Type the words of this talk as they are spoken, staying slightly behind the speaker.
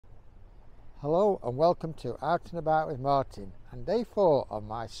Hello and welcome to Out and About with Martin and day 4 on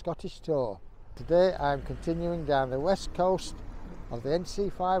my Scottish tour. Today I am continuing down the west coast of the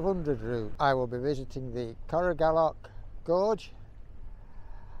NC500 route. I will be visiting the Corriegalloch Gorge,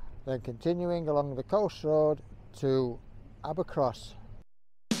 then continuing along the coast road to Applecross.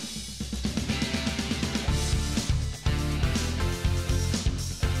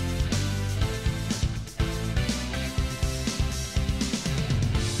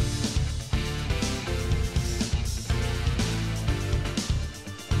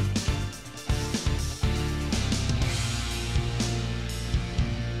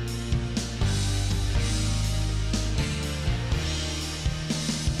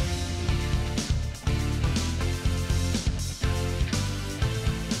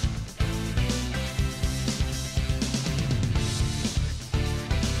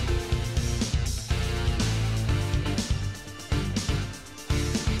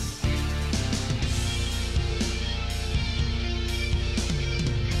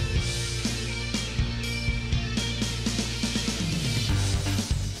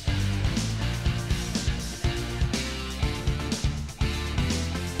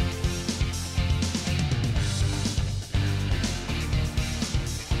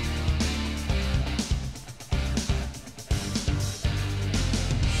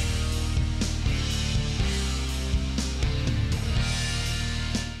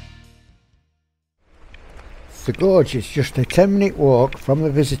 The gorge is just a 10-minute walk from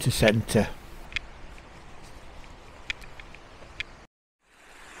the visitor centre.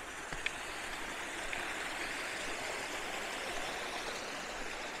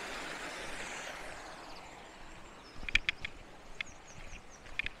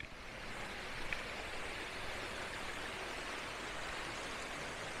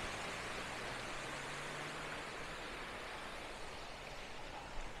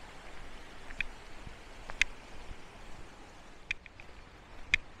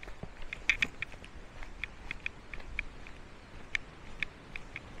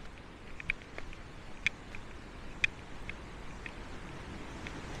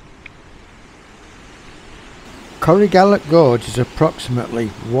 Corriegalloch Gorge is approximately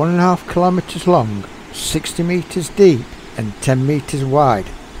 1.5 kilometres long, 60 metres deep and 10 metres wide.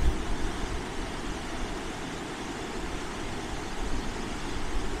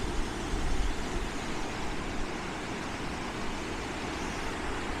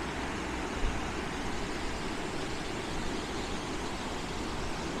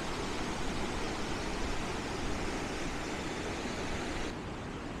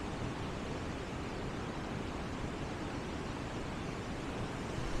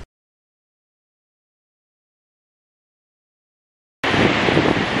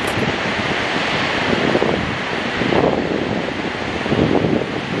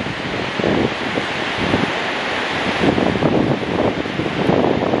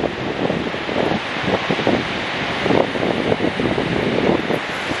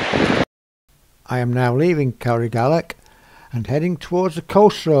 I am now leaving Corriegalloch and heading towards the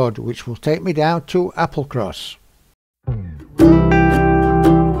coast road, which will take me down to Applecross.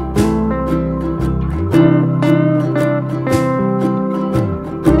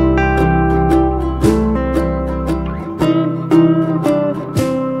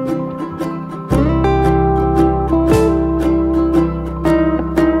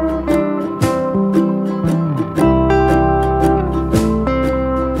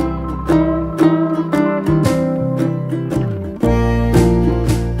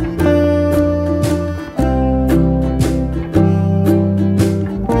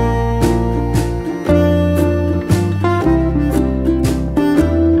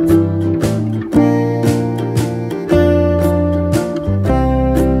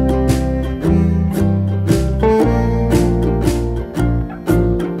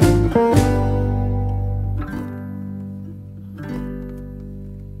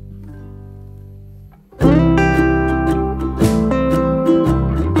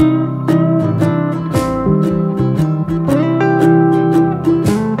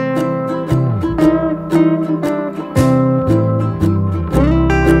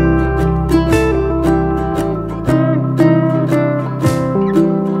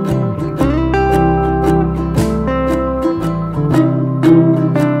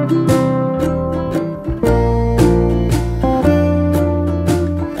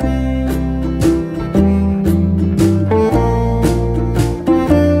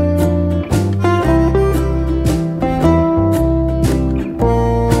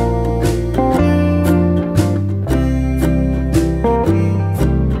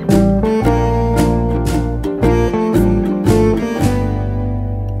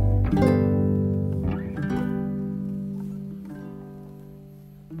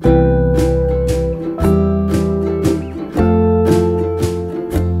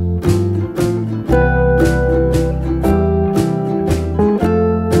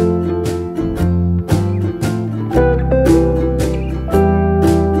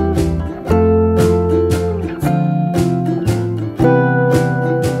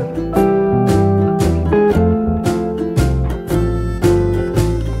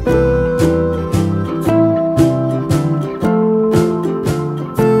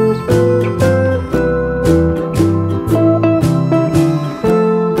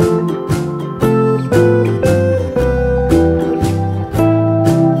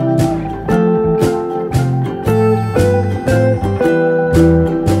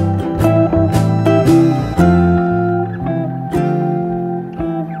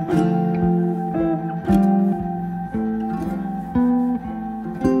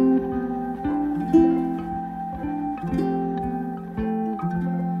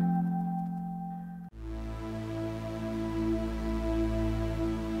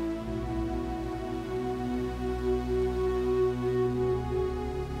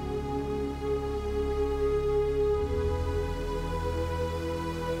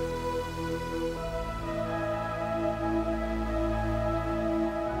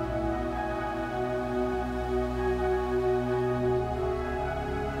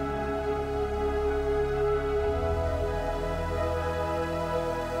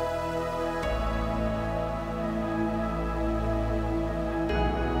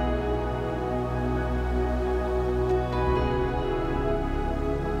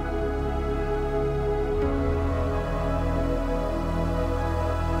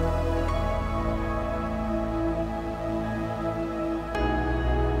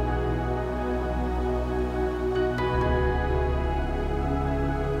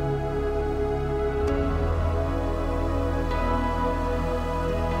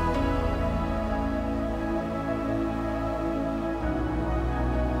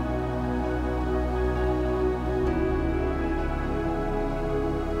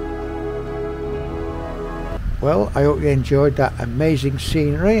 Well, I hope you enjoyed that amazing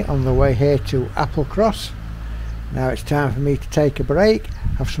scenery on the way here to Applecross. Now it's time for me to take a break,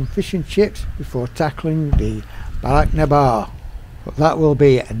 have some fish and chips before tackling the Ballochna Bar. But that will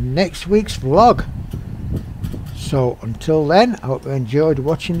be next week's vlog. So until then, I hope you enjoyed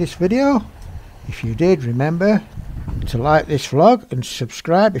watching this video. If you did, remember to like this vlog and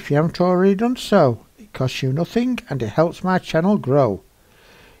subscribe if you haven't already done so. It costs you nothing and it helps my channel grow.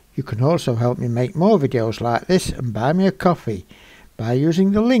 You can also help me make more videos like this and buy me a coffee by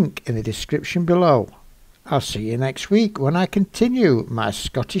using the link in the description below. I'll see you next week when I continue my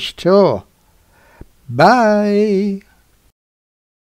Scottish tour. Bye!